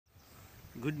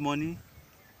Good morning.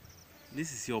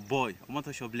 This is your boy,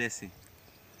 Omotosho Blessing,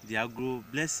 the Agro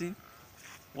Blessing.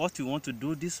 What we want to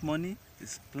do this morning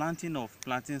is planting of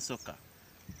plantain sucker.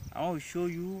 I want to show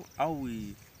you how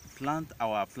we plant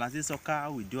our plantain sucker,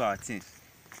 how we do our things.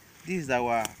 This is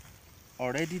our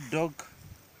already dug.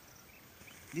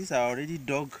 These are already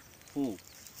dug hole.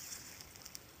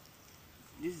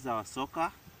 This is our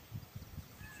sucker.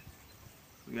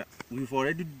 We've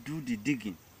already do the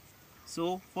digging.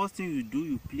 So first thing you do,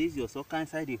 you place your sucker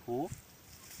inside the hole.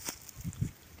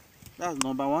 That's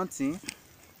number one thing.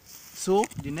 So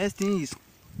the next thing is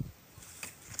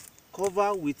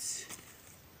cover with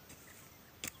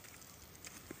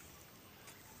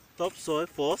topsoil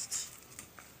first.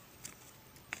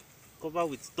 Cover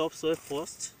with topsoil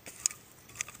first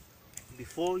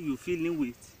before you fill in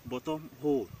with bottom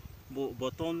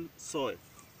soil.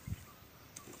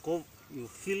 You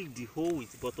fill the hole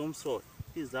with bottom soil.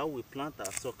 This is how we plant our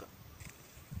sucker.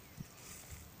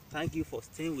 Thank you for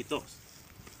staying with us.